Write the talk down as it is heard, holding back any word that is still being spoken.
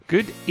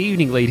Good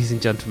evening, ladies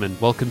and gentlemen.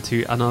 Welcome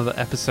to another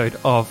episode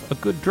of A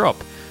Good Drop,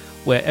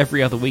 where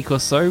every other week or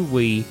so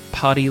we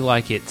party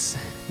like it's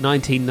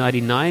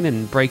 1999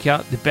 and break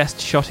out the best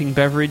shotting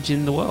beverage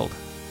in the world.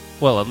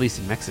 Well, at least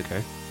in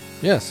Mexico.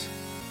 Yes.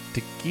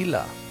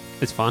 Tequila.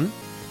 It's fun.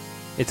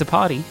 It's a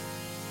party.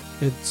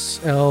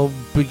 It's our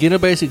beginner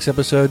basics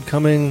episode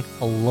coming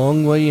a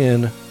long way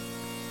in.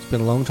 It's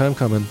been a long time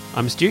coming.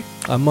 I'm Stu.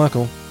 I'm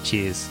Michael.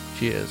 Cheers.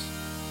 Cheers.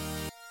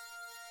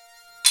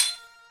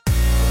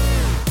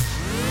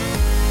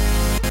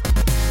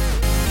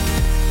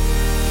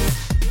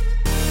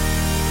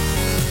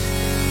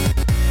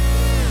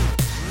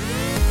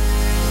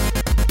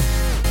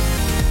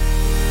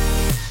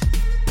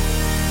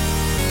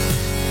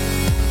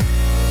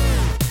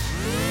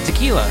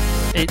 Tequila.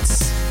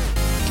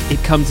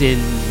 It comes in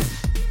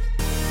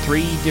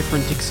 3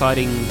 different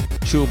exciting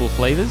chewable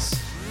flavors,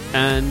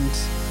 and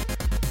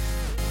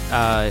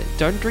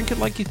don't drink it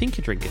like you think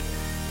you drink it.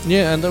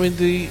 Yeah, and I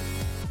mean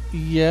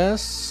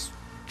yes,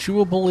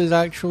 chewable is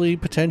actually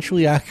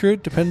potentially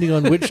accurate depending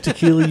on which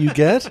tequila you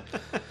get.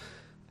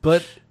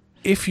 But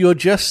if you're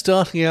just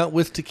starting out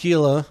with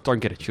tequila, Don't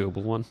get a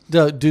chewable one.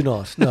 no, do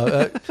not.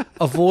 No,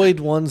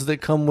 avoid ones that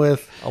come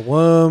with a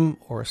worm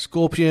or a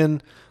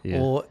scorpion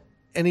or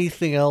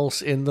anything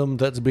else in them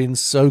that's been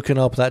soaking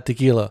up that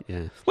tequila.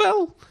 Yeah.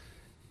 Well,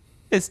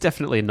 it's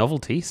definitely a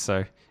novelty,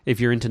 so if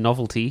you're into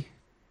novelty,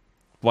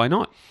 why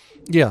not?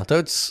 Yeah,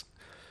 it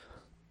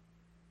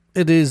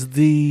is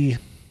the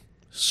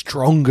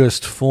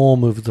strongest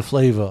form of the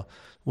flavor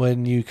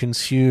when you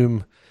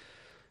consume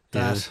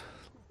that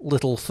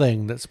little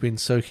thing that's been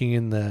soaking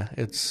in there.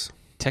 It's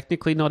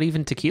technically not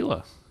even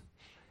tequila.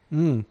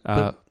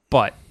 But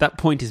But that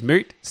point is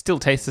moot. Still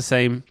tastes the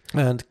same.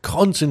 and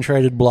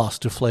concentrated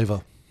blast of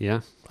flavor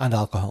Yeah. and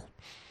alcohol.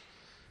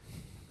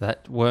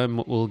 That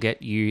worm will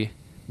get you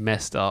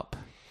messed up.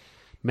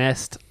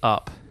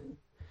 Tequila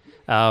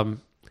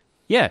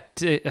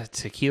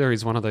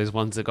is one of those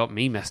ones that got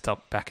me messed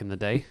up back in the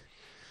day.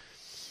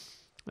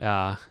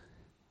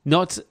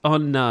 Not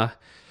on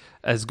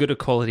as good a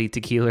quality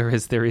tequila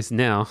as there is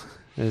now.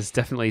 There's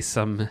definitely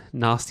some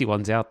nasty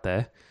ones out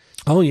there.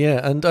 Oh yeah,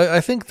 and I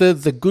think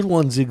the good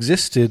ones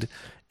existed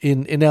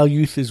in our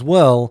youth as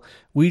well.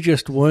 We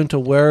just weren't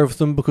aware of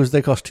them because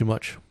they cost too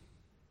much.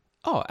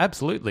 Oh,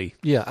 absolutely.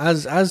 Yeah,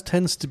 as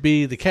tends to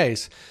be the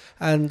case.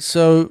 And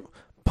so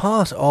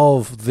part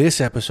of this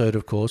episode,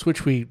 of course,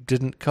 which we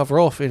didn't cover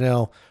off in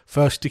our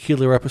first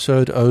tequila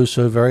episode oh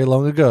so very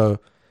long ago,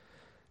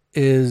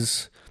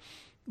 is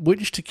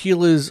which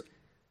tequilas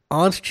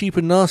aren't cheap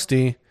and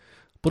nasty,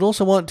 but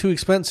also aren't too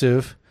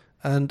expensive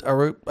and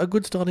are a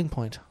good starting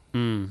point.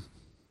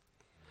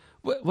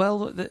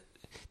 Well,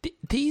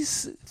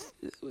 these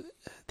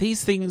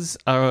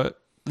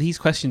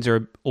questions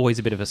are always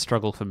a bit of a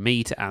struggle for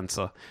me to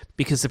answer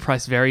because the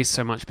price varies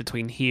so much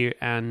between here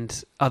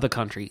and other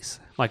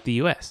countries, like the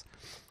US.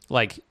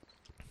 Like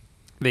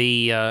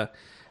the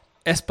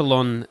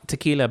Espolon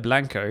Tequila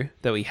Blanco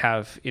that we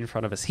have in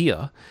front of us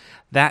here,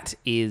 that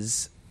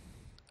is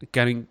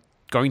going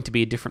to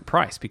be a different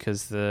price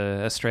because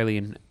the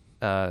Australian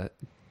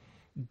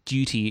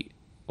duty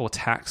or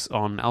tax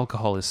on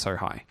alcohol is so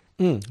high.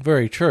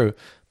 Very true.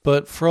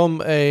 But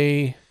from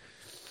a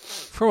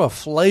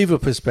flavor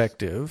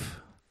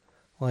perspective,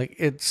 like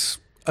it's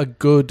a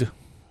good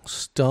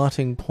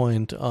starting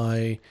point,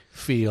 I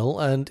feel.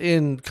 And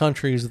in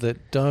countries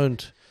that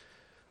don't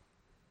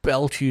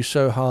belt you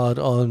so hard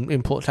on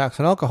import tax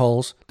on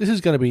alcohols, this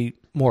is going to be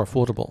more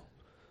affordable.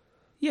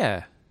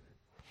 Yeah.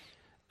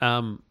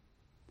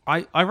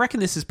 I reckon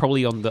this is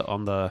probably on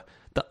the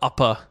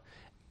upper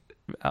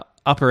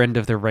end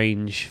of the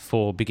range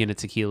for beginner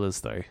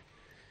tequilas, though,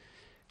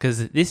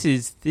 because this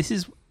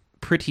is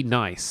pretty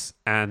nice,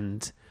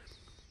 and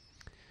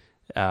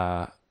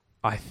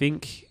I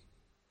think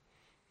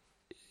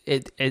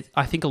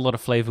I think a lot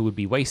of flavor would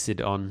be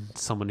wasted on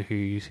someone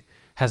who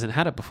hasn't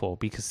had it before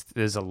because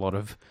there's a lot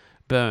of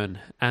burn,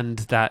 and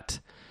that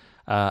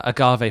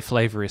agave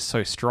flavor is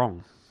so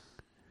strong.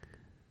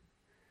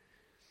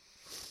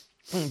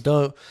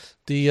 Though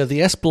the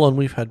Espolon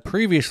we've had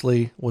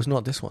previously was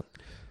not this one.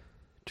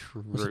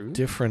 True. It was a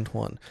different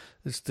one.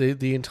 It's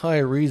the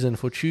entire reason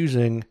for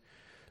choosing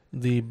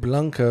the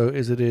Blanco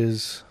is it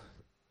is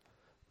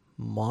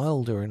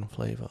milder in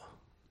flavor.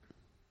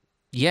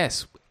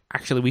 Yes,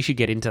 actually, we should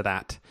get into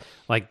that,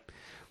 like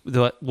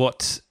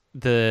what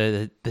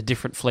the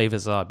different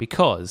flavors are,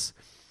 because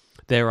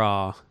there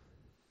are,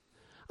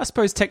 I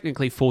suppose,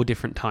 technically 4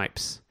 different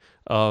types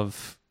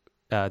of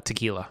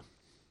tequila.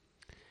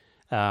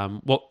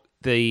 What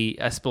the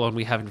Espolon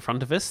we have in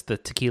front of us, the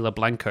Tequila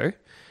Blanco,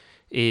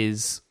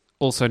 is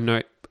also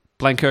known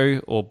Blanco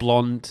or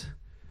blonde,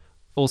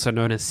 also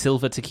known as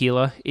silver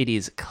tequila. It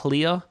is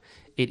clear.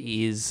 It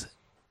is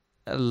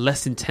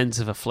less intense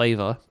of a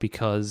flavor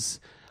because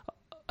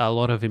a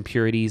lot of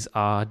impurities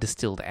are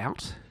distilled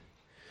out.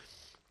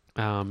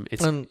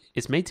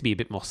 It's made to be a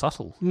bit more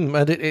subtle.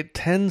 And it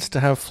tends to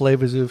have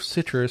flavors of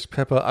citrus,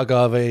 pepper,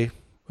 agave,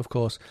 of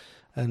course,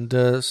 and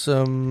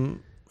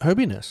some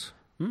herbiness.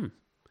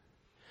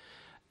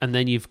 And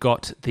then you've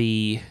got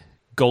the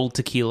gold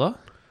tequila.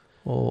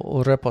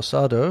 Or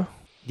reposado.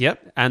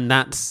 Yep. And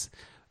that's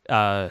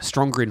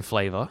stronger in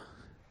flavor.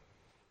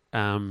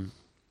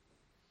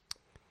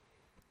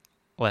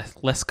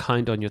 Less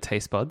kind on your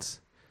taste buds.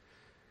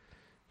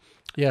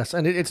 Yes,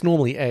 and it's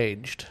normally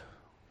aged.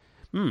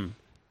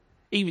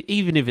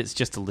 Even if it's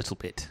just a little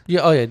bit.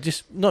 Yeah, oh yeah,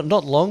 just not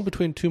long,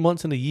 between 2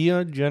 months and a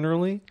year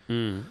generally.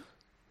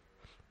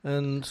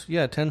 And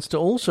yeah, it tends to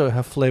also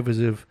have flavors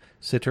of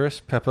citrus,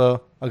 pepper,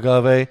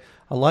 agave,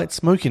 a light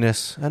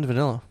smokiness, and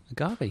vanilla.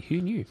 Agave,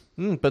 who knew?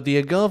 But the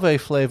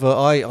agave flavor,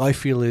 I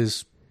feel,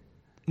 is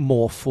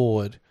more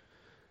forward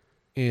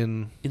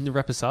in the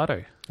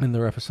reposado. In the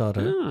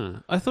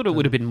reposado. I thought it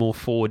would have been more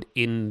forward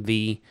in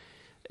the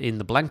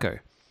blanco,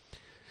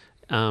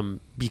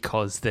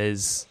 because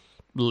there's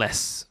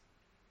less.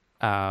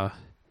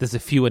 There's a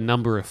fewer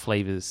number of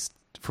flavors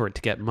for it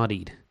to get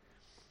muddied.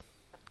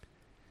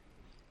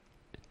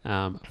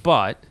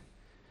 But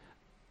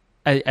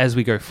as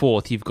we go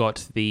forth, you've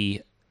got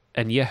the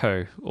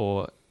añejo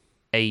or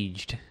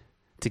aged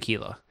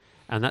tequila,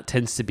 and that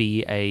tends to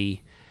be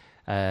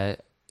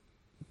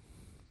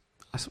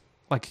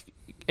like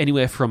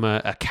anywhere from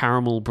a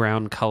caramel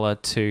brown color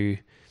to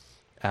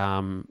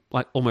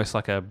like almost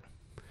like a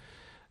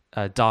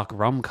dark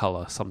rum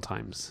color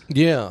sometimes.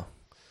 Yeah,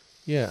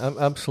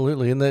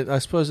 absolutely. And I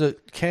suppose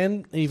it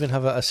can even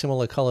have a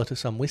similar color to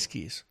some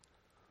whiskies.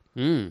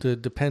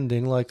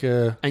 Depending, like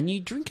and you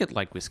drink it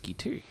like whiskey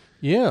too.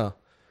 Yeah,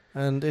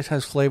 and it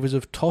has flavors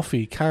of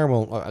toffee,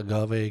 caramel,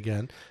 agave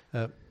again,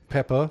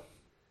 pepper,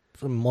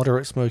 some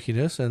moderate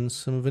smokiness, and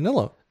some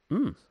vanilla.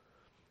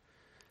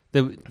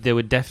 There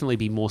would definitely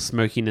be more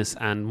smokiness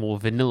and more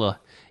vanilla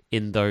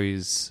in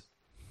those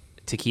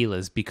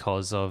tequilas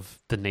because of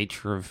the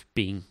nature of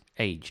being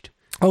aged.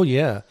 Oh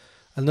yeah,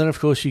 and then of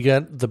course you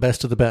get the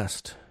best of the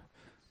best,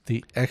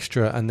 the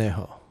extra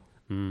añejo.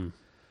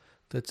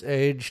 That's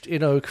aged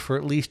in oak for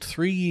at least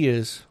 3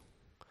 years.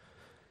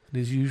 It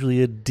is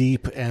usually a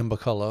deep amber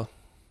color,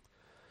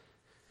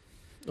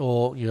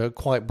 or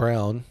quite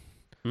brown.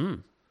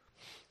 And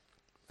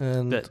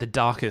the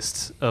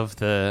darkest of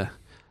the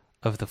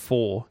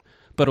four,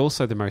 but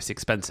also the most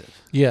expensive.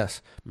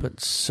 Yes, but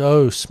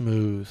so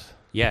smooth.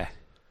 Yeah,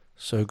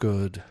 so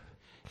good.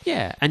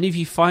 Yeah, and if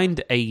you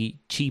find a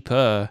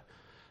cheaper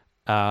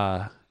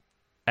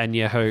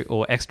añejo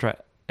or extra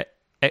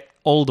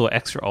old or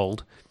extra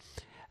old,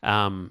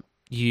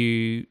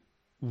 you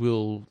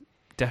will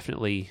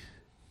definitely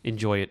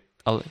enjoy it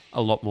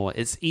a lot more.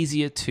 It's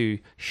easier to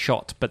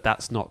shot, but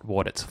that's not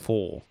what it's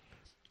for.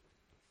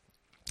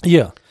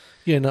 Yeah.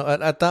 No,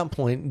 at that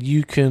point,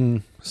 you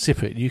can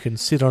sip it. You can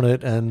sit on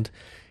it and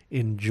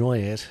enjoy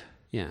it.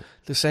 Yeah.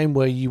 The same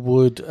way you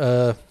would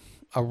a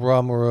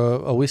rum or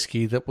a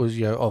whiskey that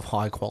was of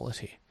high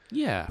quality.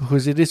 Yeah.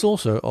 Because it is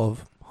also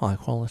of high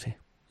quality.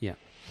 Yeah.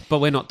 But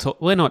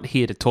we're not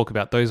here to talk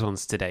about those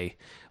ones today.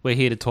 We're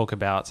here to talk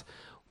about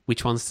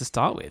which ones to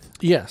start with.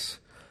 Yes.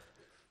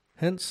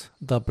 Hence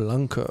the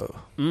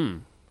Blanco.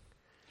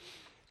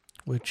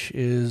 Which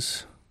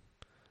is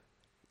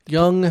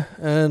young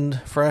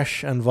and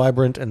fresh and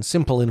vibrant and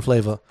simple in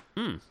flavor.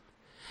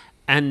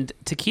 And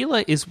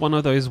tequila is one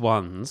of those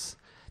ones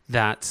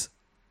that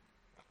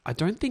I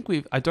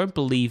don't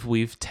believe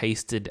we've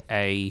tasted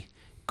a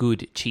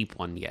good cheap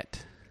one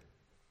yet.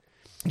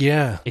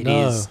 Yeah,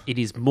 it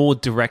is more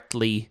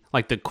directly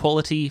like the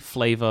quality,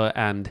 flavor,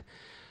 and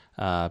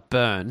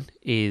burn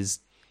is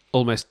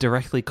almost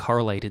directly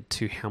correlated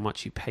to how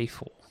much you pay.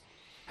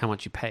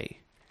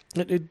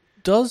 It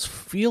does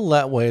feel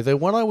that way. Though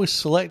when I was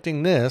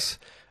selecting this,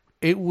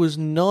 it was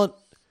not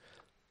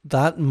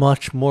that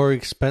much more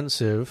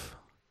expensive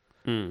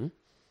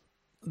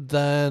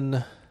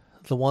than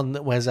the one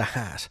that wears a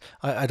hat.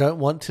 I don't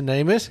want to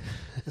name it.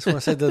 I just want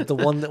to say the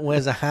one that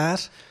wears a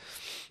hat.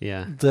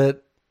 Yeah.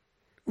 That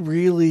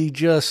really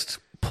just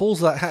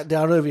pulls that hat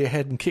down over your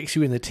head and kicks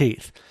you in the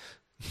teeth.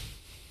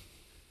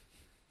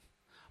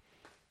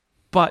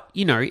 But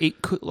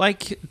it could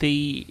like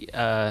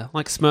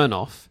like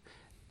Smirnoff,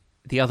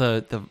 the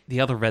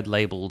other red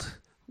labeled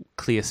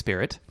clear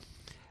spirit.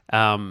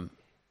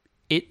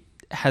 It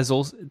has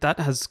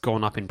has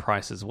gone up in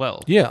price as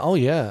well. Yeah. Oh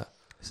yeah.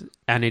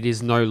 And it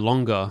is no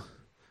longer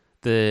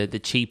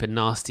the cheap and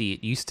nasty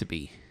it used to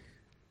be.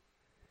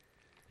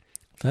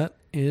 That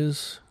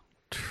is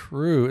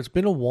true. It's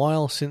been a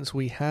while since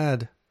we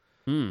had.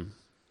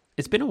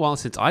 It's been a while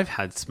since I've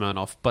had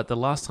Smirnoff, but the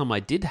last time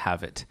I did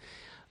have it,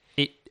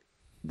 it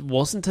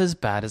wasn't as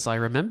bad as I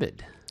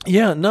remembered.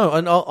 Yeah, no,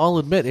 and I'll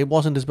admit it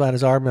wasn't as bad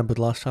as I remembered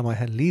last time I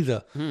had it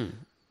either.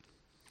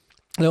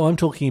 No, I'm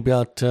talking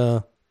about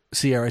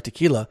Sierra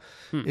Tequila.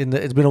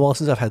 It's been a while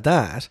since I've had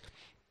that.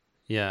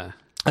 Yeah.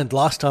 And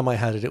last time I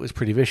had it, it was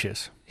pretty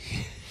vicious.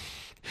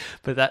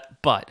 But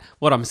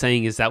what I'm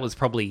saying is that was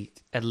probably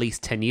at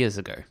least 10 years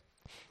ago.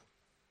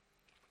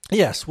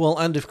 Yes, well,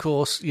 and of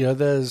course,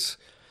 there's...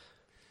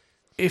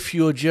 If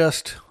you're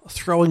just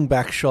throwing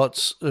back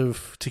shots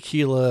of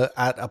tequila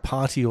at a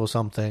party or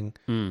something,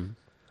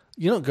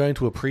 you're not going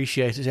to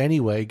appreciate it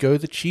anyway. Go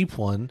the cheap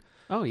one.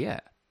 Oh,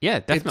 yeah. Yeah,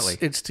 definitely.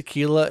 It's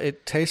tequila.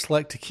 It tastes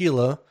like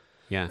tequila.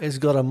 Yeah. It's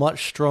got a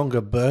much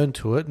stronger burn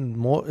to it, and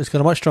more. It's got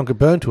a much stronger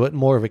burn to it, and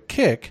more of a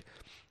kick.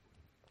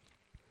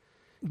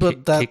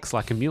 But that kicks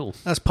like a mule.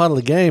 That's part of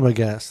the game, I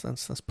guess.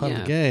 That's part of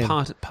the game.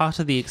 Part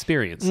of the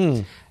experience.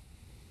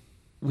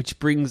 Which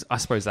brings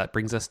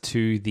us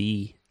to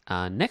the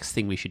next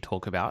thing we should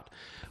talk about,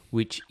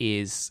 which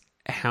is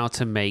how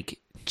to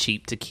make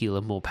cheap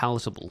tequila more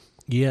palatable.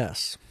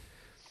 Yes.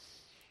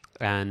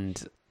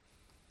 And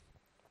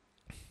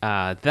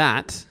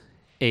that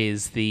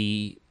is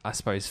the, I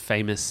suppose,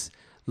 famous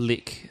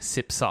lick,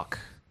 sip, suck,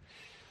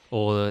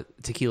 or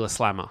tequila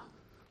slammer.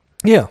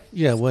 Yeah,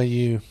 where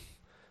you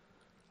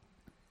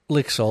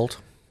lick salt,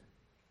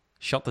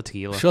 shot the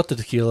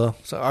tequila.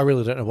 So I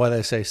really don't know why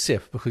they say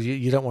sip, because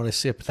you don't want to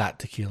sip that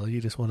tequila. You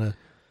just want to...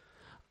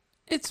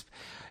 It's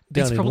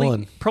down in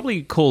one.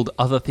 probably called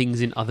other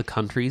things in other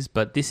countries,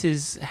 but this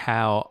is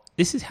how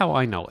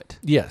I know it.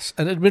 Yes,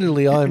 and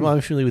admittedly,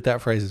 I'm familiar with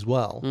that phrase as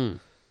well.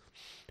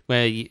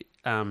 Where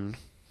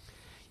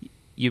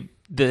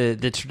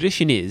the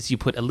tradition is you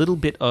put a little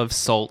bit of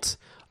salt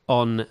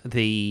on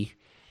the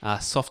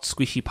soft,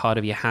 squishy part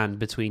of your hand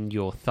between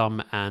your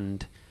thumb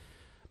and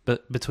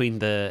between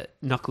the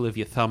knuckle of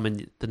your thumb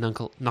and the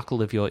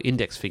knuckle of your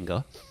index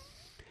finger,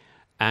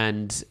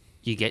 and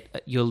you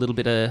get your little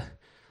bit of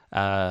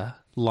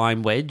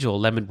lime wedge or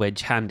lemon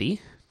wedge handy,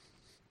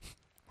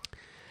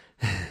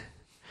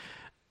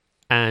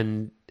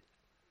 and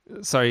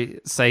so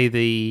say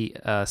the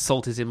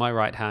salt is in my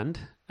right hand,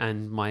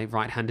 and my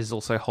right hand is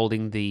also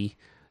holding the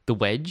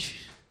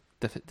wedge,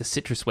 the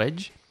citrus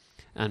wedge,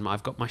 and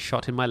I've got my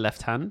shot in my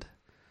left hand.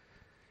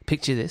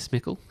 Picture this,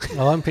 Mikkel.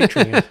 Oh, I'm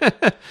picturing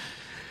it.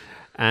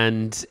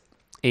 And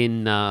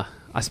in, I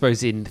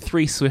suppose, in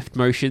 3 swift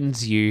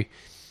motions, you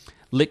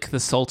lick the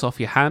salt off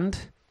your hand.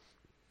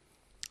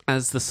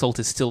 As the salt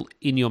is still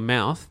in your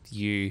mouth,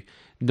 you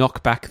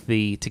knock back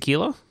the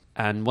tequila.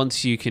 And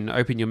once you can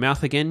open your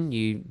mouth again,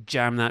 you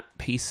jam that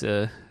piece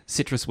of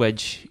citrus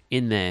wedge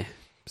in there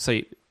so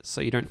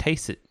you don't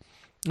taste it.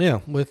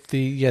 Yeah, with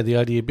the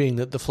idea being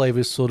that the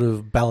flavors sort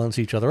of balance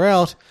each other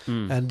out.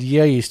 And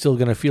you're still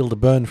going to feel the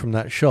burn from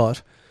that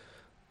shot.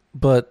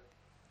 But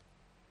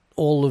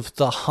all of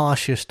the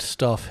harshest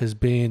stuff has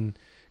been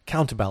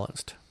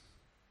counterbalanced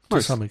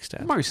to some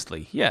extent.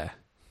 Mostly, yeah.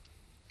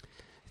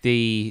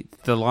 The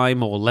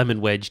lime or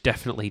lemon wedge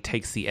definitely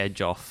takes the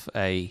edge off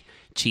a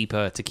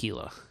cheaper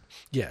tequila.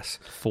 Yes.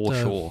 For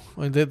sure.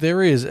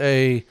 There is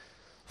a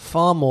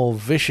far more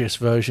vicious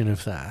version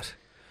of that,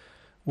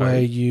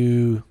 where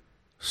you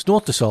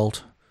snort the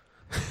salt,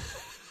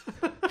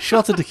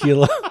 shot the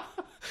tequila,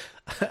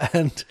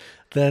 and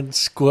then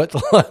squirt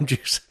the lime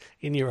juice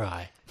in your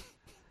eye.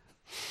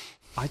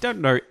 I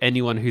don't know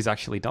anyone who's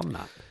actually done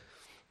that.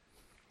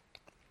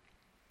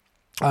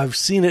 I've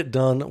seen it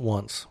done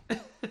once.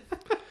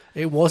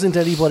 It wasn't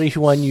anybody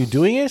who I knew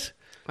doing it.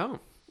 Oh.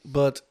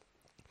 But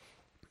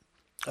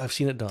I've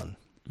seen it done.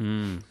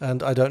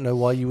 And I don't know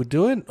why you would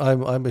do it.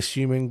 I'm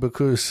assuming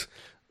because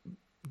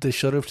the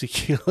shot of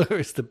tequila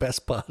is the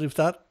best part of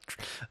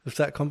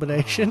that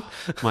combination.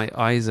 Oh, my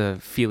eyes are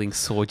feeling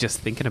sore just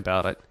thinking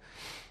about it.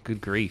 Good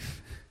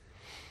grief.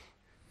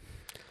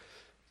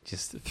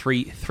 Just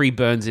three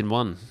burns in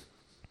one.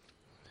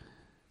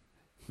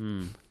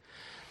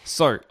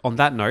 So, on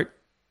that note,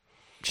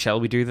 shall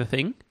we do the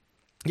thing?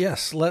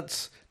 Yes,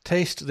 let's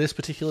taste this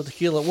particular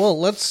tequila. Well,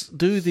 let's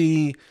do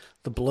the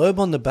blurb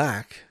on the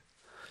back,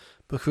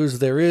 because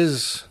there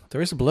is a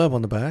blurb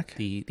on the back.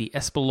 The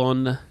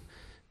Espolon,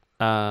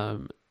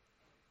 the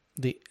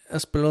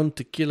Espolon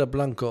Tequila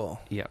Blanco.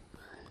 Yeah.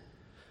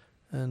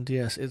 And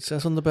yes, it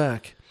says on the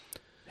back,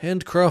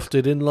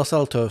 handcrafted in Los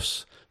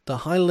Altos, the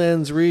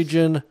highlands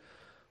region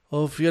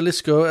of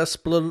Jalisco.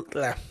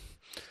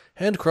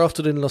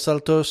 Handcrafted in Los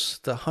Altos,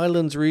 the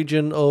highlands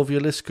region of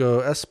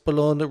Jalisco,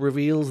 Espolon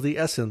reveals the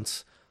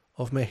essence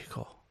of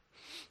Mexico.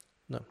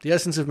 No, the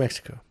essence of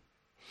Mexico.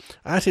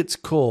 At its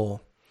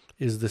core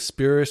is the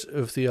spirit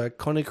of the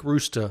iconic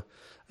rooster,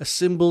 a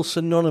symbol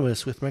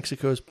synonymous with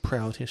Mexico's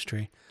proud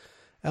history.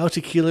 Our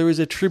tequila is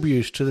a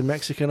tribute to the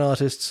Mexican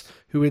artists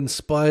who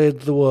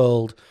inspired the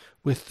world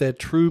with their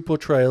true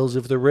portrayals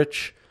of the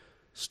rich,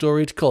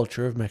 storied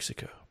culture of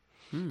Mexico.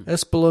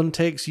 Espolon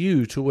takes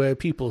you to where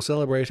people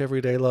celebrate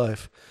everyday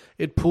life.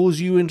 It pulls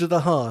you into the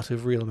heart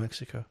of real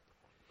Mexico.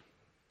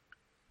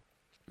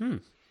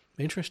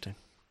 Interesting.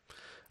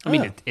 I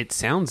mean, it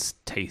sounds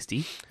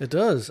tasty. It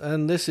does.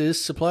 And this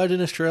is supplied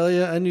in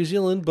Australia and New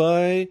Zealand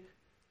by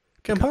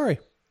Campari.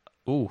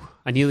 Ooh,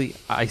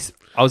 I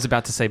was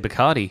about to say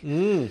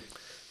Bacardi.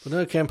 But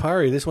no,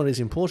 Campari. This one is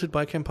imported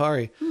by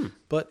Campari.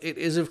 But it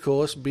is, of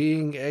course,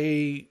 being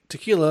a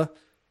tequila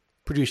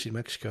produced in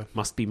Mexico.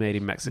 Must be made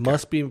in Mexico.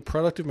 Must be a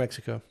product of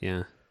Mexico.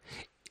 Yeah.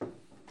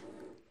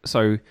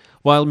 So,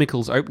 while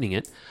Mikkel's opening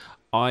it,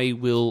 I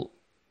will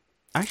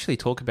actually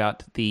talk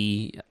about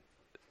the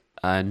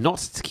not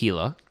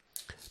tequila,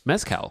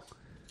 mezcal.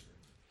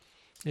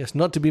 Yes,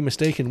 not to be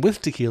mistaken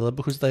with tequila,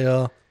 because they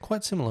are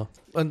quite similar.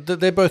 And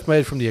they're both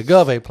made from the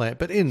agave plant,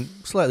 but in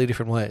slightly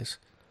different ways.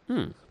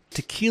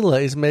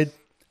 Tequila is made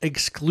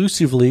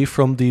exclusively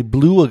from the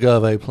blue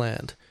agave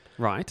plant,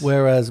 Right.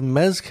 whereas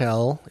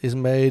mezcal is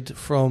made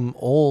from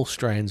all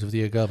strains of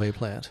the agave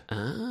plant.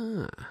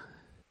 Ah,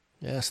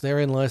 Yes,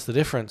 therein lies the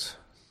difference.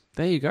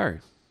 there you go.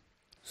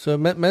 So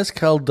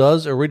mezcal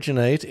does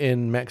originate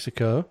in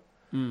Mexico,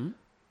 Mm.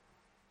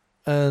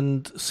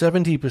 and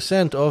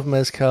 70% of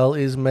mezcal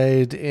is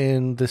made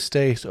in the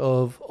state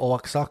of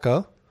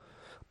Oaxaca,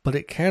 but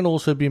it can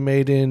also be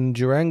made in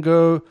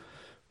Durango,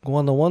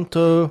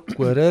 Guanajuato,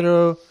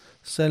 Guerrero,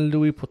 San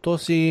Luis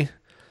Potosi,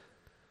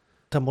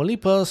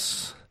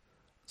 Tamaulipas,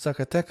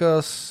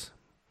 Zacatecas,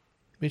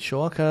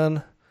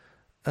 Michoacan,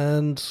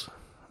 and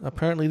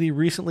apparently the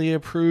recently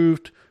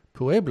approved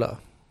Puebla.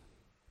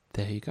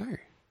 There you go.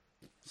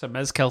 So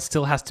mezcal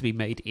still has to be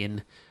made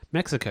in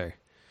Mexico.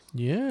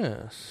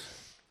 Yes.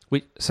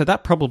 So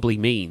that probably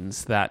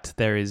means that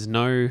there is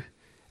no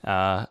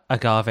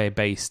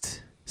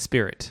agave-based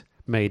spirit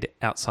made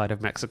outside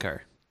of Mexico,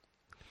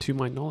 to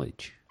my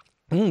knowledge.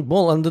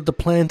 Well, and the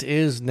plant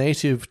is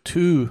native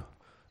to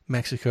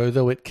Mexico,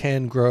 though it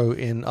can grow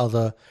in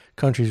other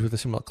countries with a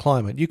similar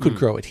climate. You could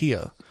grow it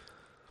here.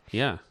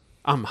 Yeah.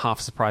 I'm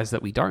half surprised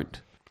that we don't.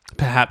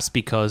 Perhaps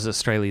because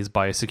Australia's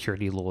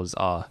biosecurity laws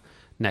are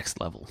next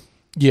level.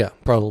 Yeah,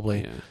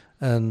 probably. Yeah.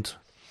 And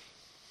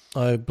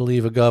I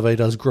believe agave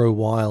does grow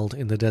wild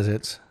in the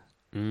deserts.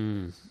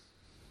 Mm.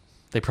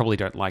 They probably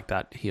don't like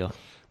that here.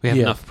 We have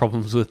Yeah. enough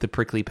problems with the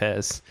prickly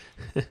pears.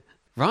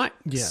 Right.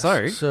 Yes.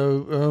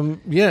 So,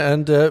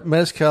 and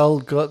mezcal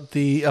got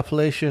the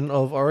appellation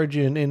of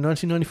origin in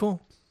 1994.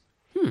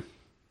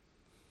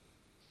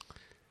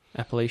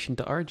 appellation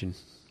to origin.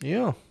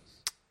 Yeah.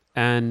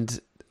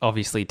 And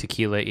obviously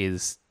tequila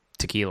is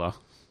tequila.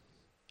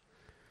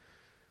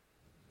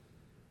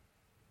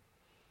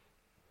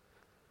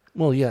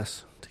 Well,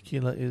 yes,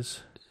 tequila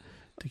is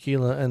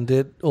tequila, and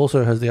it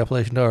also has the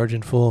appellation to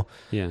origin for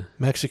Yeah.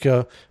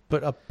 Mexico.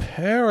 But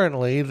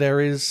apparently there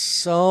is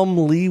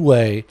some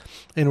leeway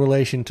in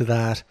relation to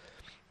that,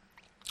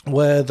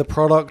 where the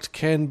product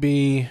can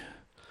be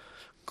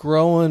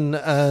grown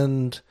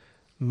and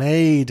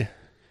made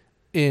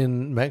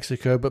in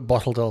Mexico but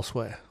bottled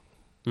elsewhere.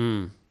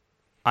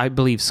 I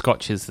believe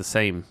Scotch is the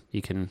same.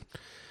 You can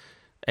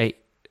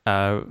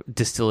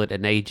distill it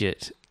and age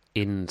it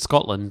in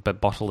Scotland,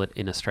 but bottle it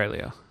in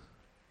Australia.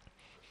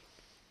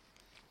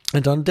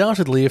 And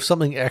undoubtedly, if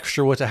something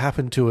extra were to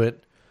happen to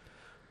it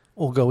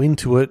or go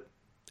into it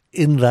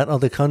in that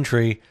other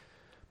country,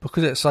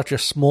 because it's such a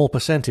small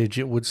percentage,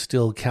 it would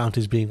still count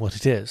as being what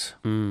it is.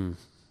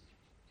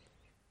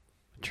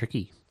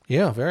 Tricky.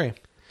 Yeah, very.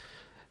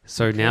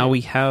 So now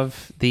we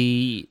have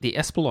the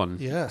Espolon.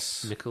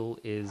 Yes. Mikkel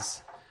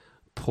is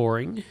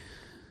pouring.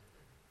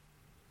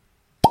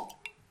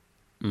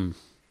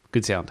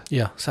 Good sound.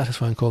 Yeah,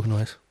 satisfying cork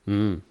noise.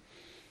 Mm.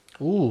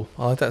 Ooh,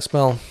 I like that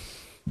smell.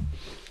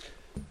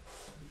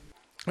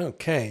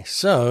 Okay,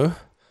 so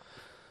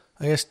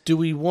I guess, do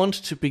we want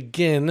to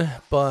begin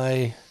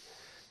by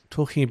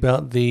talking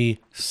about the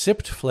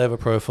sipped flavor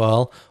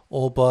profile,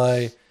 or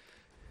by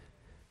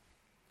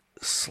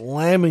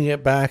slamming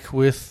it back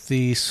with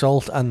the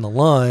salt and the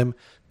lime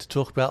to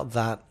talk about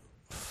that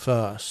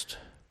first?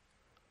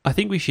 I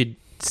think we should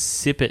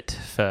sip it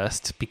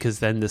first, because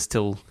then there's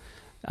still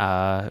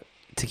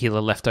tequila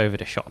left over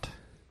to shot.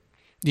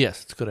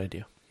 Yes, it's a good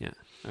idea. Yeah.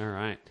 All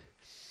right.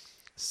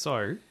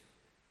 So,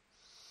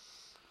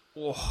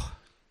 I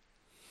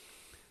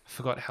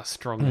forgot how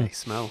strong they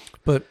smell.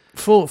 But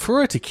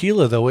for a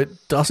tequila, though,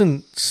 it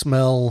doesn't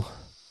smell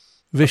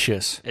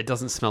vicious. It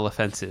doesn't smell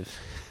offensive.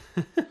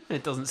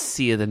 It doesn't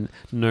sear the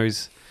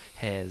nose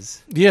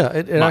hairs. Yeah,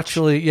 it Much.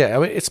 actually, I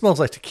mean, it smells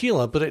like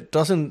tequila, but it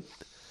doesn't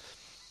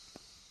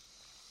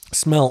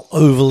smell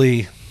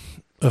overly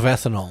of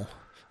ethanol,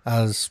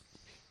 as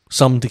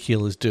some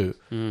tequilas do.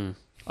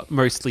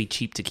 Mostly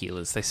cheap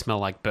tequilas. They smell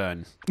like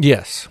burn.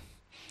 Yes.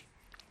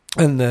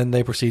 And then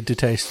they proceed to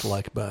taste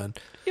like burn.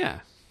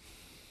 Yeah.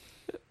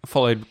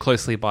 Followed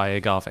closely by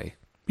agave.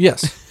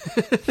 Yes.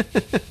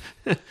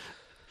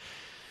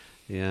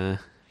 Yeah.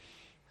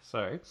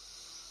 So,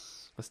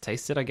 let's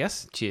taste it, I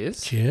guess.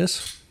 Cheers.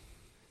 Cheers.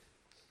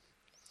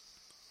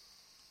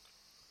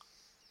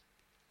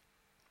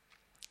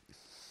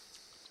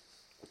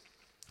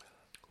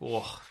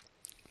 Oh.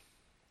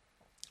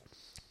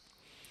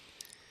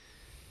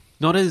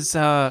 Not as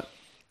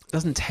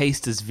doesn't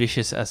taste as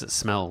vicious as it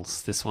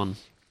smells, this one,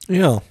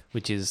 Yeah.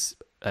 which is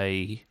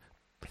a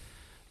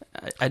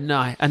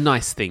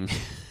nice thing.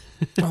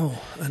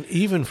 Oh, and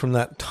even from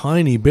that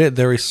tiny bit,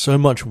 there is so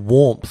much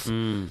warmth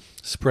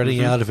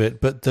spreading out of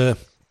it. But the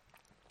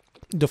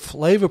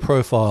flavor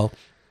profile,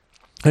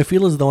 I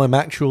feel as though I'm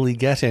actually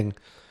getting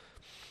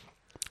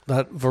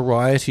that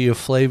variety of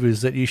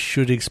flavors that you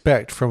should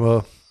expect from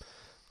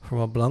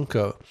a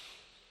Blanco.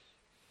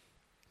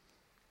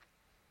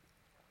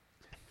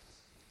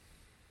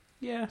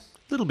 Yeah, a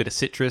little bit of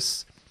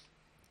citrus,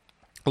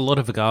 a lot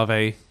of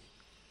agave.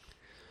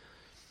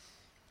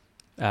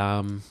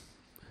 I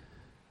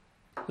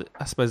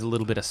suppose a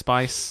little bit of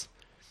spice.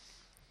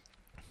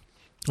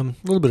 A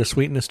little bit of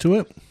sweetness to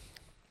it.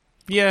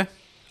 Yeah,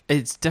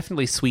 it's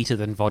definitely sweeter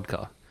than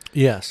vodka.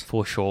 Yes.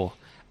 For sure.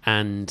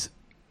 And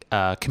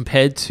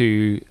compared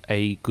to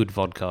a good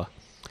vodka,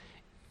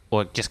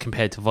 or just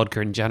compared to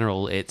vodka in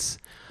general, it's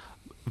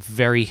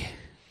very...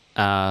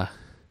 the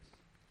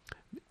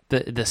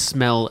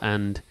smell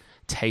and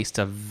taste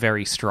are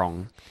very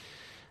strong.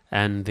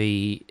 And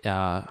the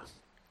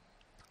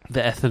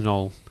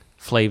ethanol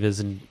flavors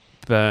and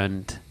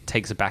burned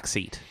takes a back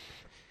seat.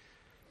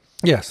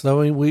 Yes,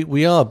 though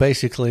we are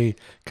basically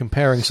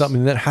comparing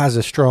something that has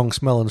a strong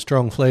smell and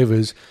strong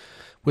flavors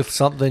with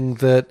something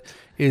that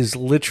is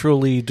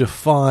literally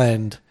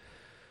defined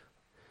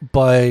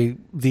by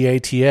the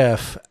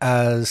ATF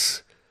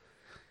as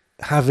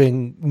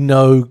having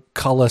no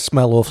color,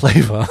 smell, or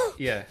flavor.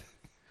 Yeah.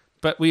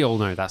 But we all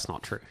know that's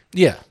not true.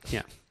 Yeah.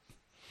 Yeah.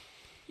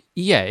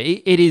 Yeah,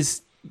 it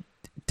is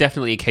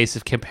definitely a case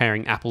of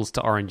comparing apples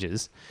to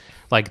oranges.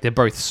 Like, they're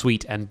both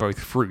sweet and both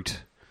fruit.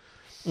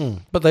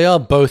 But they are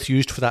both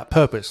used for that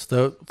purpose,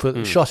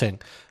 for shotting.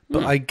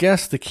 But I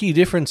guess the key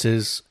difference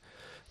is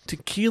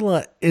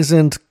tequila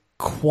isn't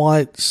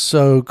quite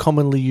so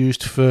commonly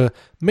used for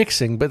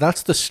mixing, but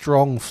that's the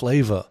strong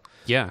flavor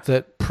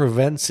that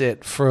prevents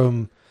it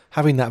from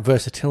having that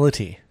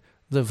versatility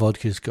that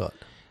vodka's got.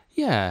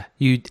 Yeah,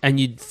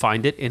 you'd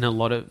find it in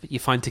you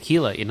find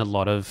tequila in a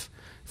lot of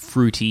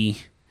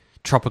fruity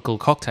tropical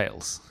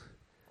cocktails.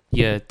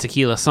 Your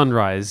tequila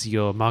sunrise,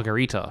 your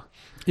margarita.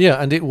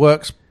 Yeah, and it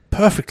works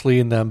perfectly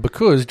in them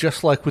because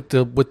just like with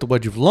the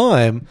wedge of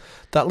lime,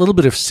 that little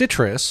bit of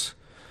citrus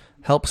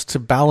helps to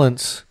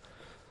balance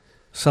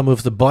some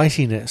of the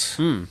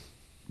bitiness.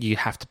 You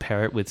have to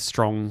pair it with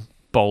strong,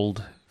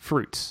 bold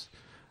fruits.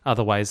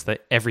 Otherwise,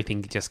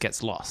 everything just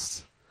gets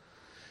lost.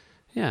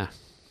 Yeah.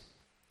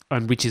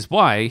 And which is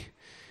why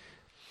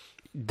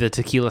the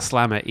tequila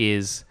slammer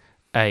is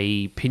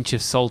a pinch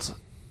of salt.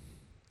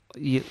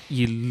 You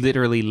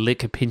literally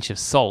lick a pinch of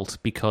salt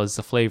because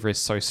the flavor is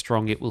so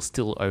strong it will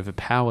still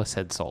overpower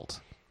said salt.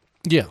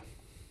 Yeah.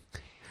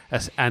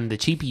 And the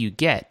cheaper you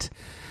get,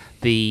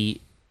 the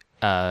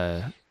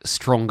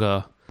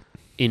stronger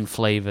in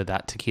flavor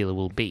that tequila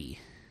will be.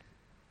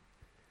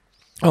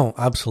 Oh,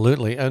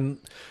 absolutely. And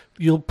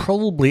you'll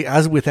probably,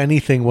 as with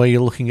anything where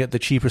you're looking at the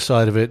cheaper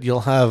side of it,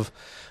 you'll have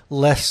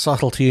less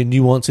subtlety and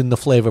nuance in the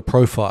flavor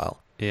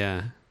profile.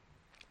 Yeah.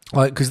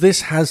 Because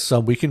this has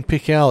some. We can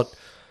pick out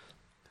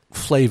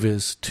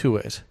flavors to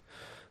it.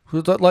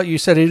 Like you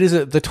said, it is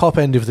at the top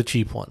end of the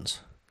cheap ones.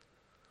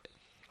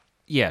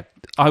 Yeah.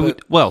 I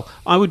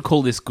would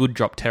call this good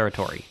drop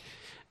territory.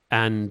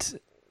 And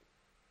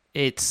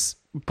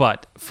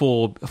but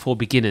for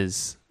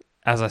beginners,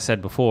 as I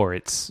said before,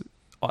 it's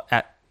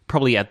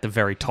probably at the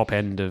very top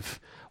end of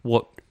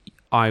what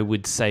I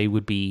would say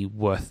would be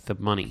worth the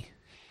money.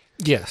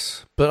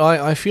 Yes, but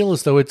I feel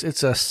as though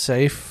it's a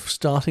safe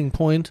starting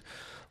point.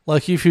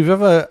 Like if you've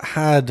ever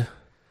had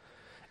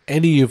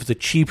any of the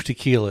cheap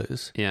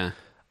tequilas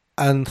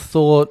and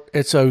thought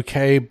it's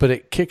okay, but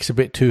it kicks a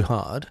bit too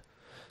hard,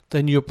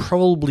 then you're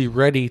probably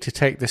ready to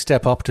take the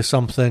step up to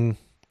something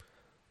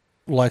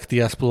like the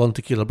Espolón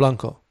Tequila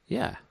Blanco.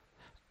 Yeah.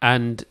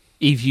 And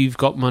if you've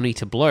got money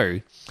to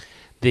blow,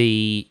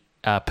 the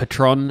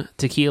Patron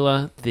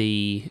tequila,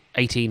 the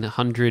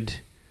 1800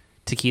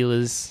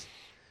 tequilas,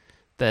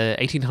 the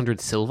 1800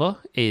 silver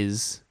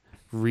is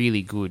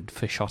really good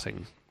for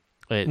shotting.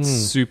 It's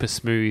super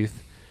smooth.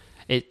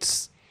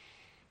 It's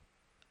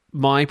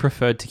my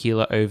preferred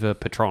tequila over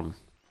Patron.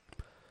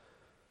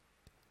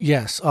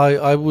 Yes,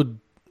 I would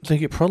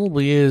think it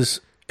probably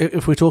is.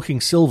 If we're talking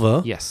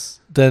silver, yes,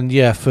 then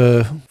yeah,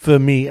 for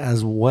me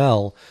as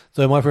well.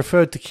 Though my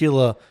preferred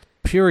tequila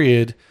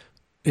period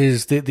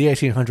is the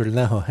 1800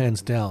 Añejo,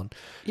 hands down.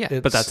 Yeah,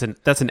 but that's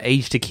an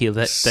aged tequila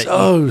that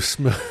so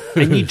smooth,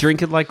 and you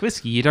drink it like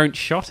whiskey. You don't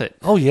shot it.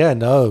 Oh yeah,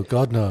 no,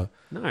 God no.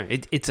 No,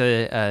 it's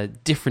a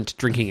different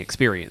drinking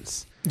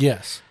experience.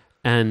 Yes,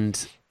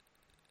 and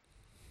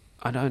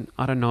I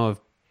don't know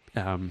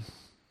if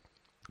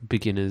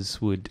beginners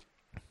would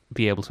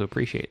be able to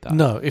appreciate that.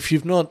 No, if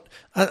you've not,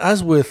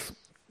 as with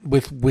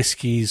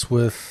whiskies,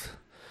 with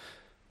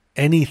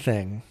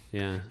anything,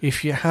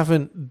 if you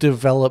haven't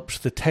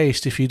developed the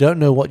taste, if you don't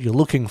know what you're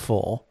looking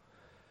for,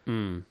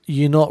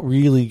 you're not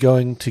really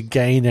going to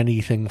gain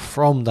anything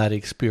from that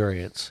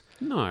experience.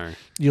 No.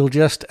 You'll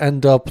just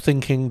end up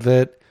thinking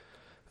that,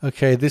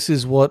 okay, this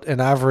is what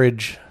an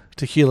average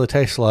tequila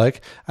tastes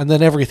like, and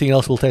then everything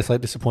else will taste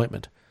like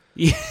disappointment.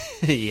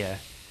 Yeah.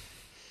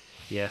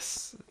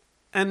 Yes.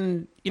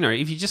 And,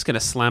 if you're just going to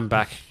slam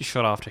back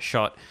shot after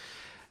shot,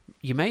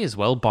 you may as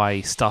well buy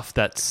stuff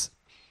that's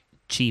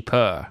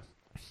cheaper.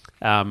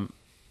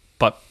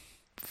 But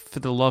for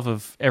the love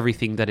of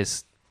everything that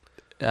is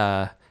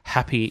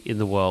happy in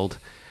the world,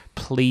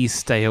 please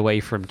stay away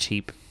from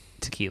cheap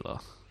tequila.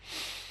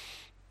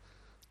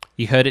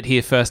 You heard it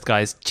here first,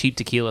 guys. Cheap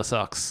tequila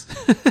sucks.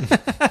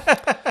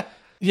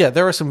 Yeah,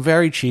 there are some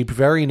very cheap,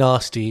 very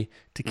nasty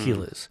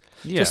tequilas.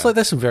 Yeah. Just like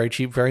there's some very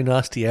cheap, very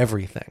nasty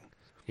everything.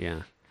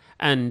 Yeah.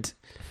 And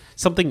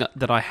something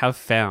that I have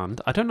found,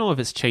 I don't know if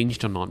it's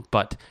changed or not,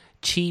 but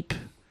cheap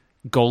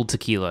gold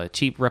tequila,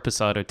 cheap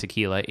reposado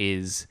tequila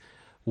is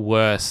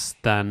worse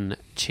than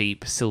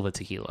cheap silver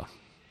tequila.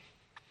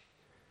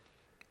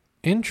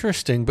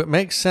 Interesting, but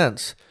makes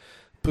sense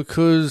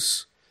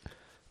because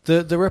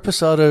the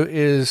reposado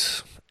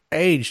is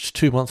aged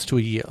 2 months to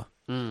a year.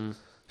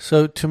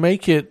 So to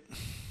make it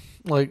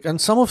like, and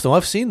some of them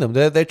I've seen them,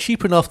 they're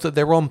cheap enough that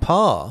they're on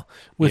par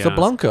with a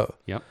Blanco.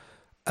 Yep.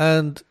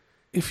 And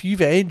if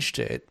you've aged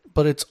it,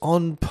 but it's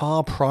on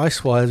par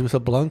price wise with a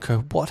Blanco,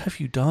 what have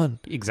you done?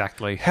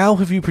 Exactly. How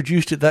have you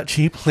produced it that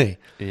cheaply?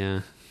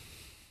 Yeah.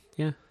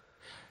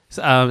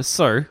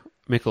 So,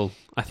 Mikkel,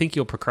 I think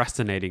you're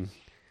procrastinating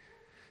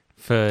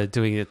for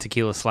doing a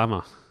tequila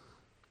slammer.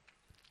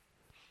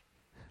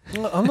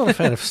 I'm not a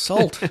fan of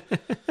salt.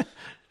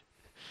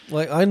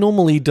 Like, I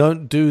normally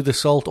don't do the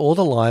salt or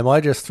the lime. I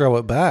just throw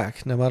it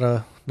back, no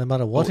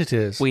matter what it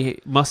is. We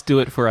must do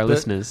it for our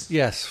listeners.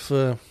 Yes,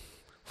 for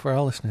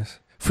our listeners.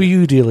 For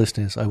you, dear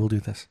listeners, I will do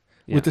this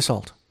with the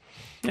salt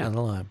and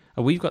the lime.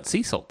 We've got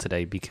sea salt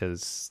today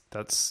because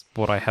that's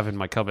what I have in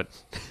my cupboard.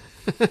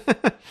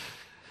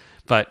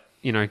 But,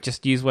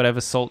 just use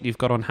whatever salt you've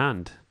got on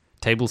hand.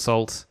 Table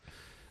salt,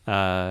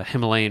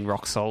 Himalayan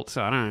rock salt,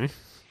 I don't know.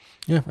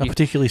 Yeah, a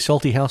particularly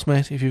salty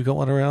housemate if you've got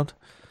one around.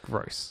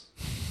 Gross.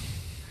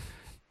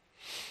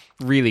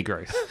 Really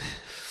gross.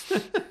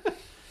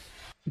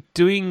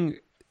 Doing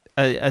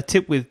a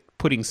tip with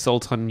putting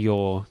salt on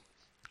your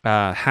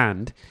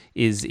hand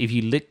is if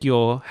you lick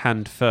your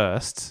hand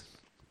first,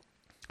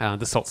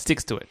 the salt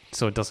sticks to it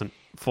so it doesn't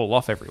fall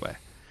off everywhere.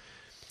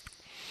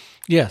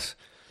 Yes,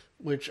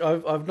 which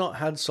I've not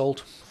had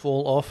salt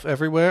fall off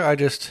everywhere.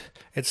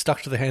 It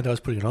stuck to the hand I was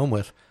putting it on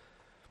with.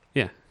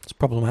 Yeah. It's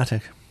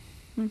problematic.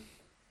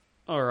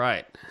 All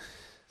right.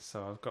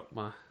 So I've got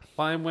my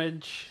lime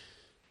wedge.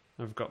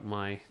 I've got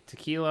my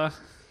tequila.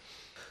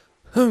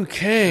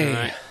 Okay. All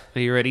right.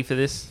 Are you ready for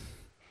this?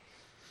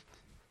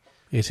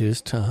 It is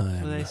What do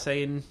time. they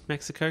say in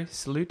Mexico?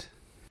 Salute?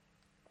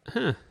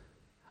 Huh.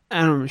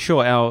 And I'm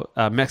sure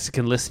our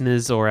Mexican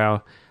listeners or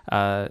our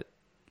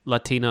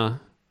Latino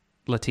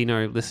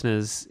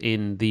listeners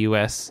in the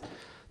US,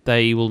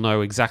 they will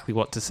know exactly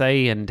what to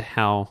say and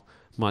how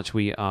much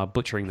we are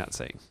butchering that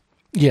saying.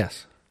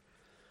 Yes.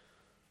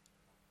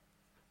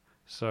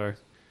 So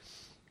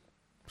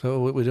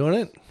we're doing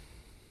it?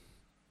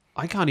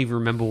 I can't even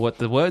remember what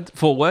the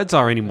four words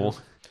are anymore.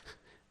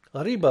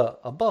 Arriba,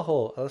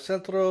 abajo, al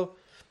centro,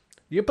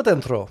 y para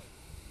dentro.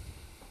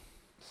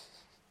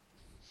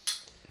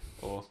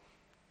 Or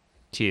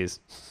cheers.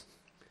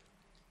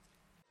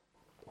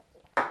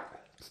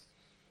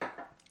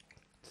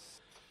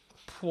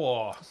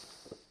 Whoa.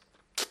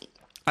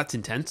 That's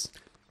intense.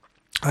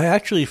 I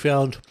actually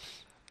found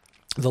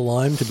the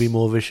lime to be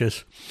more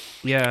vicious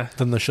Yeah.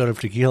 than the shot of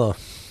tequila.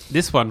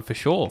 This one for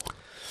sure.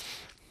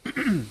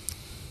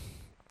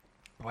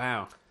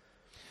 Wow.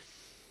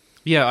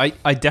 Yeah,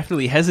 I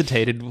definitely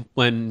hesitated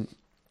when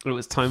it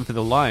was time for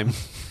the lime.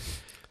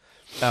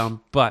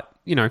 But,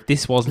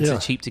 this wasn't a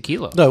cheap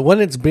tequila. No, when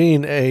it's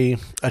been a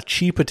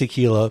cheaper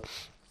tequila,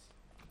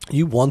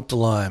 you want the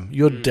lime.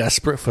 You're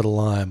desperate for the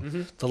lime.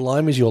 Mm-hmm. The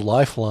lime is your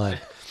lifeline.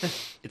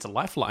 It's a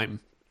life lime.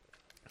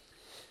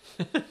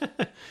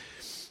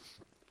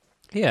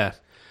 Yeah.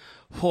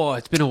 Whoa,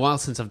 it's been a while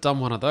since I've done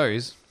one of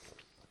those.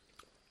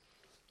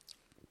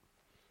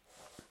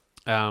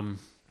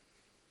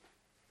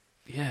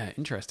 Yeah,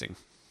 interesting.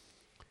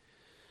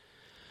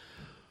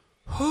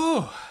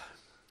 Whew.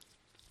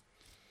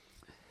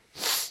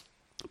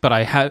 But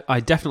I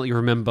definitely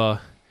remember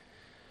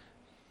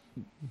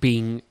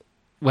being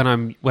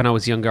when I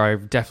was younger. I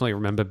definitely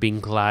remember being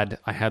glad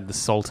I had the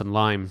salt and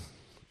lime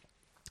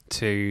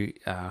to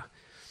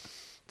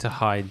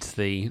take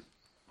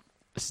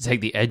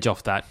the edge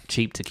off that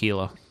cheap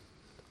tequila.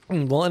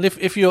 Well, and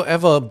if you're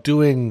ever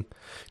doing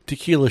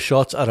tequila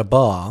shots at a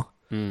bar,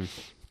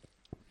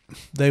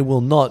 they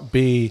will not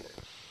be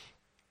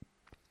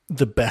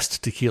the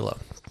best tequila.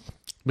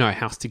 No,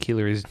 house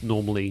tequila is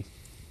normally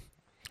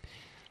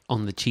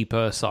on the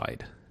cheaper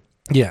side.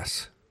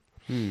 Yes.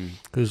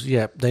 Because,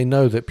 they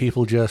know that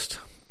people just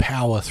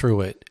power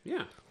through it.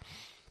 Yeah.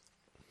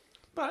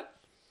 But,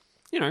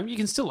 you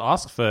can still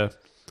ask for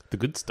the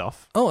good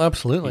stuff. Oh,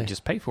 absolutely. You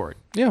just pay for it.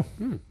 Yeah.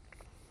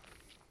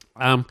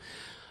 I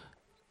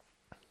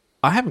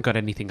haven't got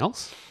anything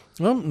else.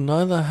 Well,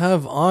 neither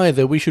have I,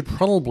 though we should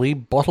probably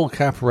bottle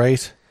cap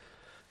rate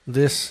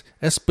this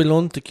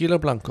Espolón Tequila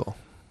Blanco.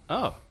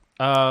 Oh.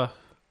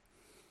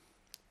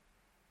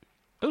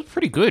 It was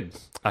pretty good,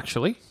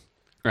 actually.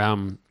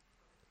 I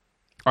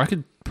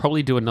could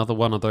probably do another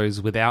one of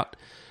those without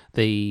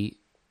the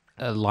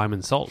lime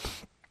and salt.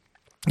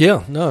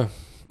 Yeah, no.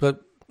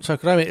 But, so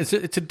could I mean, it's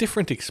a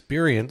different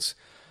experience,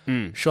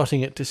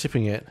 shotting it to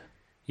sipping it.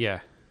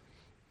 Yeah.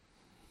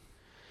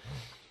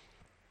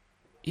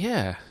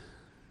 Yeah.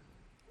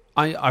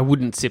 I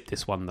wouldn't sip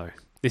this one, though.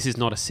 This is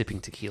not a sipping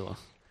tequila.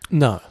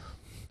 No.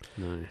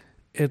 No.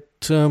 It,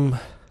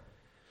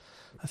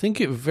 I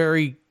think it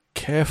very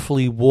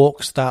carefully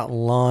walks that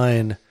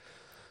line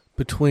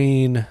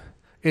between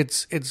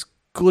it's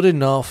good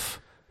enough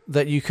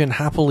that you can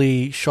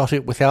happily shot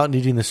it without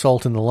needing the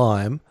salt and the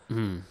lime,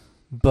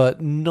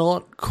 but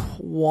not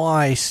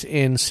quite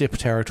in sip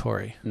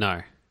territory.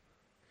 No.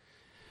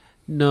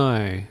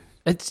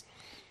 There's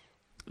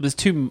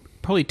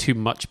probably too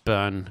much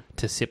burn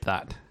to sip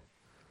that,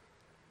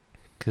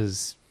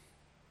 because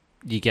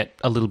you get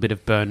a little bit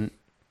of burn,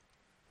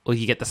 or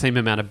you get the same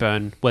amount of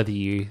burn whether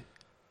you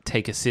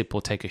take a sip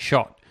or take a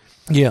shot.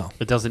 Yeah.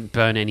 It doesn't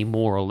burn any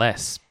more or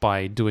less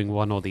by doing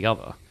one or the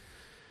other.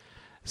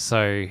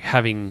 So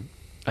having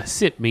a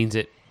sip means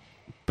it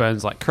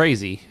burns like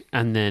crazy,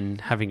 and then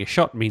having a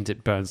shot means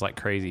it burns like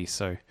crazy.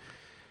 So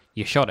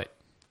you shot it.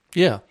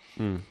 Yeah.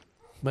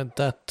 But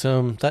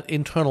that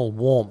internal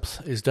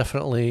warmth is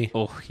definitely...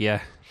 Oh,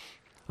 yeah.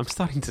 I'm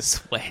starting to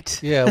sweat.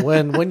 Yeah,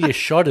 when you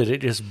shot it, it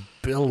just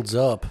builds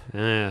up.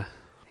 Yeah.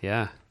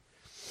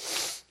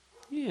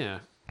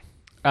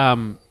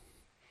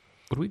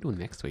 What are we doing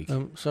next week?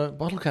 So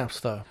bottle caps,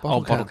 though.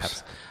 Bottle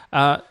caps.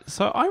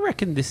 So I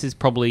reckon this is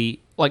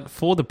probably, like,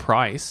 for the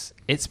price,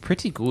 it's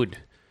pretty good.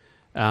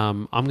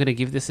 I'm going to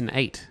give this an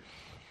 8.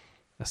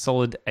 A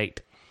solid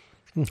 8.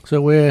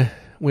 So we're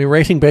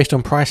rating based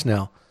on price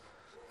now,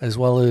 as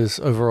well as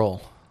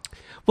overall.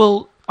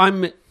 Well,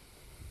 I'm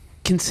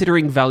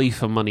considering value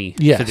for money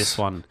for this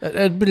one.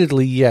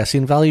 Admittedly, yes.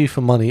 In value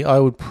for money, I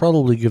would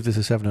probably give this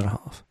a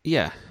 7.5.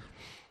 Yeah.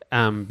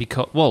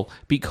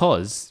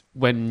 Because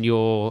when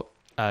you're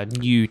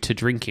new to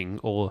drinking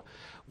or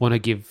want to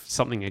give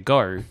something a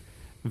go,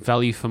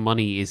 value for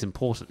money is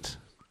important.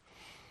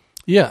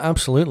 Yeah,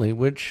 absolutely.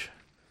 Which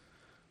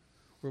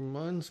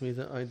reminds me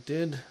that I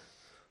did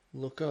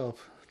look up,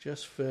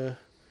 just for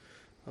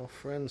our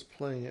friends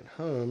playing at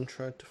home,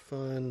 tried to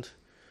find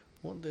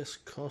what this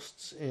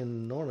costs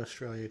in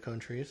non-Australia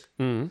countries.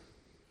 And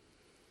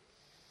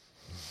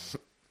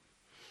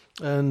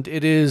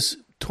it is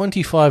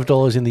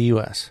 $25 in the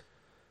US.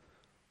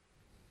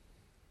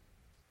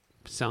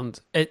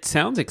 It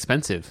sounds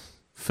expensive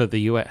for the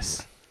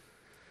US.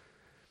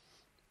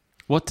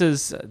 What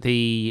does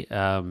the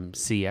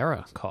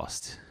Sierra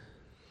cost?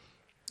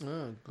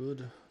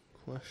 Good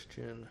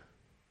question.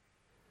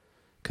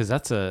 Because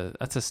that's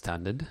a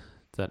standard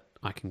that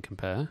I can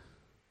compare.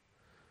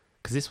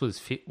 Because this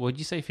was, what did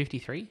you say,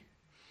 53?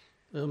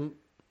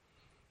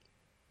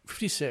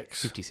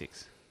 56.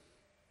 56.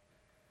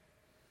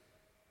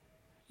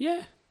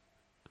 Yeah.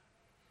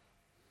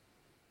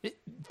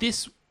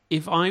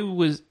 If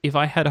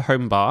I had a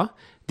home bar,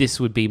 this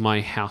would be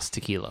my house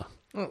tequila.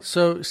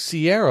 So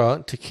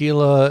Sierra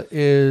tequila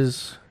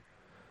is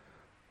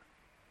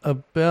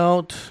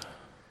about...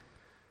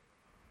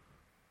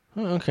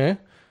 okay.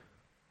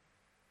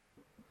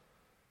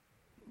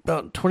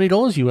 About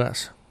 $20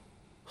 US.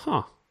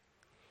 Huh.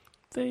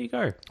 There you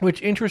go.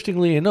 Which,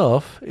 interestingly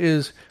enough,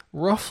 is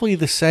roughly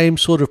the same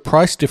sort of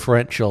price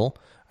differential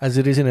as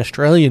it is in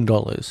Australian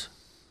dollars.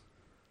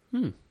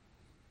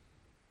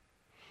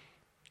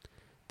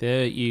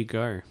 There you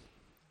go.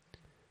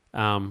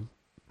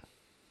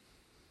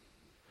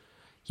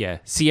 Yeah,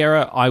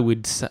 Sierra, I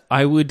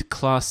would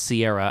class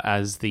Sierra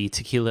as the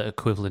tequila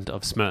equivalent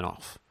of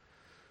Smirnoff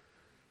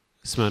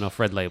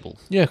Red Label.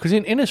 Yeah, because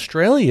in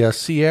Australia,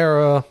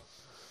 Sierra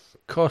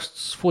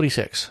costs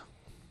 46.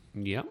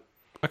 Yeah.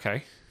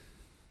 Okay.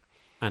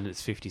 And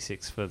it's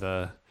 56 for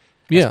the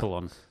Yeah.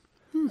 Espolon.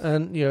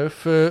 And,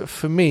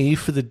 for me,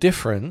 for the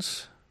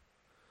difference,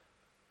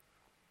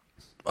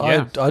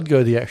 Yeah. I'd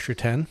go the extra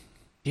 10.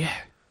 Yeah.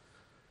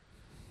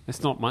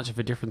 It's not much of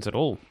a difference at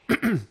all.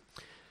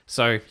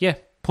 So, yeah,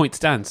 point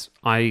stands.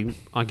 I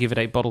give it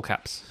 8 bottle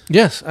caps.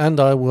 Yes, and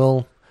I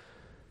will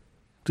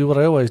do what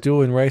I always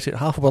do and rate it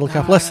half a bottle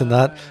cap less than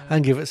that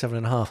and give it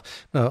 7.5.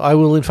 No, I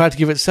will in fact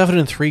give it 7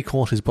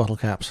 3/4 bottle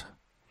caps.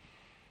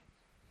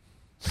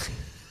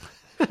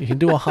 You can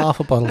do a half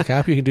a bottle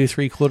cap, you can do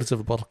 3/4 of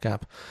a bottle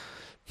cap.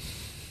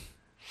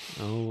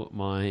 Oh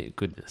my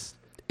goodness.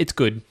 It's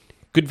good.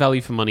 Good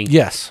value for money.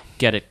 Yes.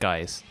 Get it,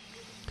 guys.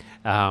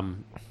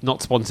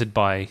 Not sponsored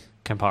by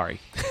Campari.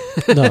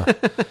 No,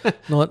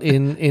 not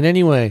in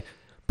any way.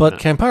 But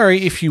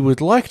Campari, if you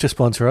would like to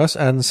sponsor us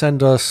and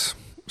send us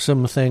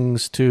some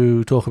things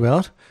to talk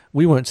about,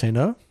 we won't say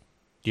no.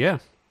 Yeah.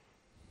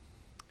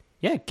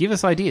 Yeah, give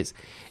us ideas.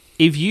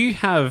 If you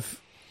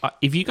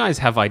guys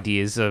have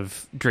ideas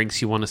of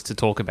drinks you want us to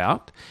talk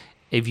about,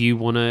 if you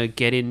want to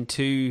get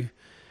into...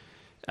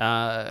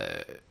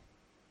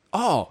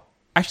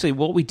 actually,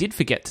 what we did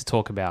forget to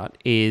talk about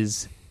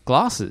is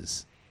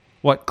glasses.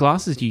 What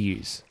glasses do you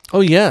use?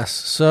 Oh, yes.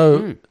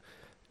 So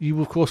you,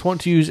 of course,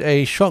 want to use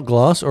a shot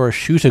glass or a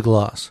shooter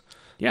glass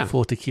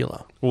for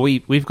tequila. Well,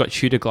 we've got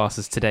shooter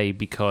glasses today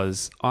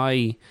because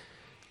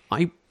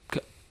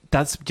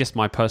that's just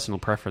my personal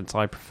preference.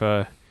 I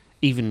prefer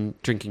even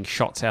drinking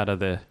shots out of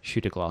the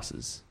shooter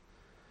glasses.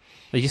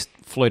 They just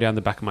flow down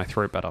the back of my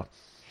throat better.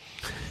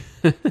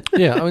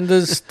 Yeah, I mean,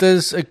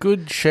 there's a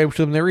good shape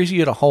to them. They're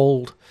easier to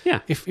hold.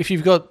 Yeah. If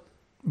you've got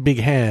big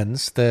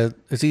hands,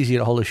 it's easier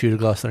to hold a shooter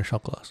glass than a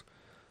shot glass.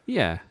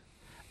 Yeah.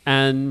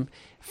 And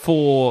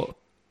for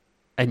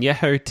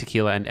Añejo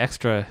tequila and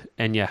extra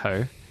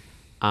Añejo,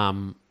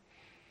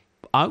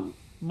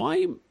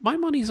 My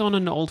money's on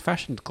an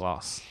old-fashioned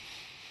glass.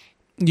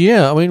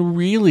 Yeah, I mean,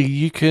 really,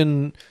 you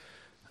can...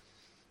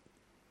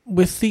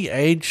 With the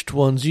aged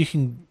ones, you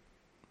can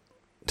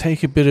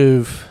take a bit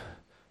of...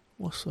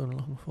 What's what I'm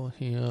looking for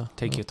here?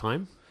 Take your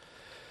time.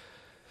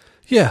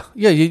 Yeah.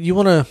 You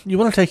want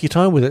to take your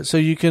time with it, so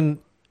you can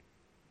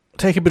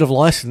take a bit of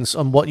license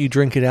on what you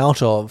drink it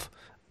out of,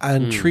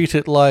 and treat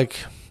it like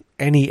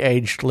any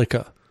aged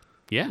liquor.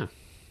 Yeah.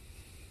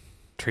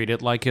 Treat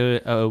it like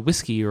a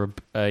whiskey or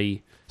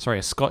a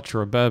scotch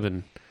or a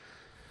bourbon,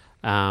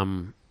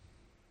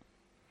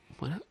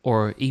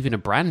 or even a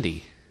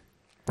brandy.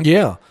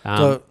 Yeah.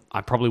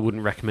 I probably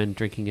wouldn't recommend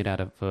drinking it out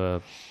of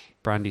a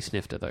brandy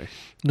snifter, though.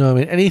 No, I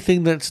mean,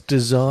 anything that's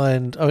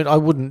designed... I mean, I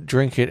wouldn't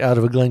drink it out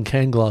of a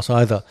Glencairn glass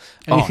either.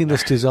 Anything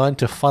that's designed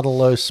to funnel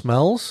those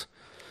smells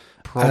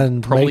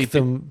and make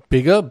them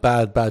bigger,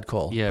 bad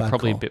call. Yeah, bad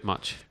probably call. a bit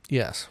much.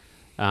 Yes.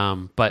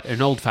 But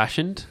an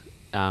old-fashioned,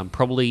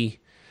 probably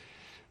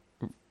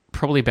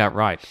about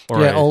right.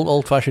 Or yeah,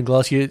 old-fashioned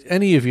glass.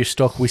 Any of your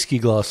stock whiskey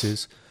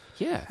glasses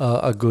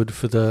are good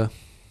for the...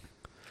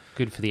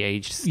 Good for the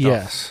aged stuff.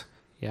 Yes.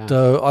 Yeah.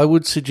 So I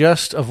would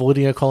suggest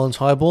avoiding a Collins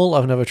Highball.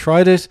 I've never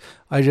tried it.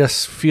 I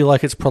just feel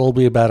like it's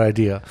probably a bad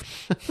idea.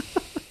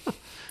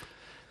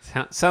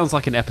 Sounds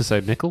like an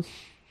episode, Nickel.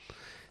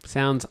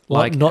 Sounds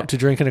like... Not to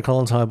drink in a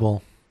Collins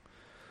Highball.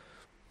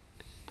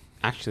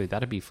 Actually,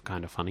 that'd be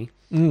kind of funny.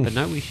 But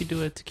no, we should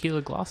do a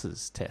tequila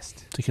glasses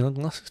test. Tequila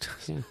glasses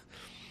test? Yeah.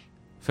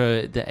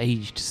 For the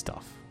aged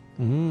stuff.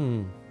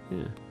 Yeah.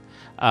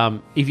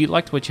 If you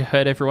liked what you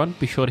heard, everyone,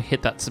 be sure to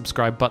hit that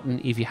subscribe button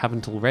if you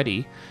haven't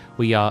already.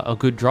 We are A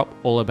Good Drop,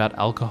 all about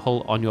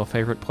alcohol on your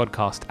favorite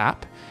podcast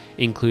app,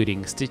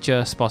 including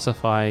Stitcher,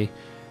 Spotify,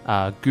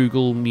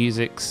 Google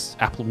Musics,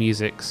 Apple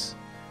Musics,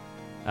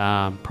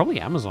 probably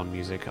Amazon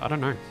Music. I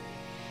don't know.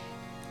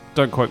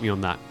 Don't quote me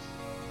on that.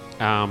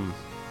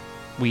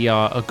 We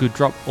are A Good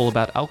Drop, all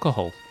about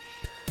alcohol.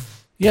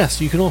 Yes,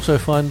 you can also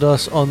find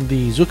us on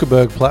the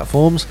Zuckerberg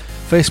platforms,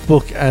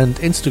 Facebook and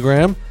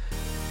Instagram,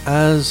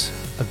 as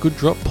A Good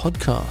Drop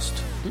Podcast.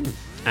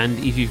 And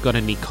if you've got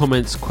any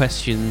comments,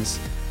 questions,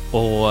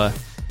 or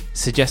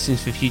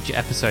suggestions for future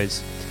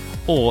episodes,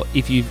 or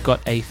if you've got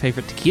a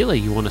favourite tequila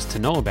you want us to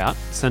know about,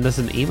 send us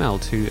an email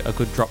to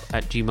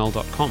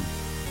agooddrop@gmail.com.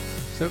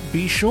 So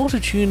be sure to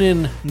tune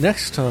in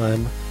next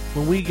time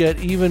when we get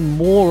even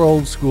more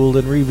old school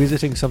than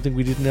revisiting something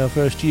we did in our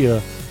first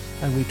year,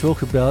 and we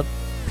talk about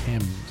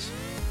Pimm's.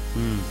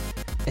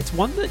 It's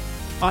one that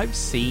I've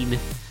seen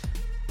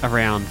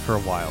around for a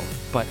while,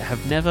 but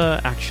have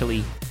never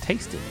actually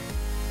tasted.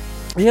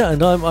 Yeah,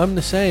 and I'm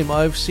the same.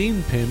 I've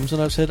seen Pimm's,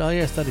 and I've said, oh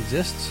yes, that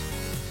exists.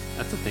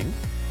 That's a thing.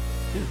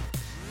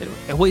 Yeah.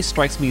 It always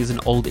strikes me as an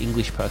old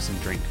English person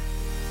drink.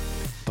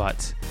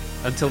 But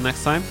until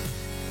next time,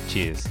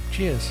 cheers.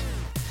 Cheers.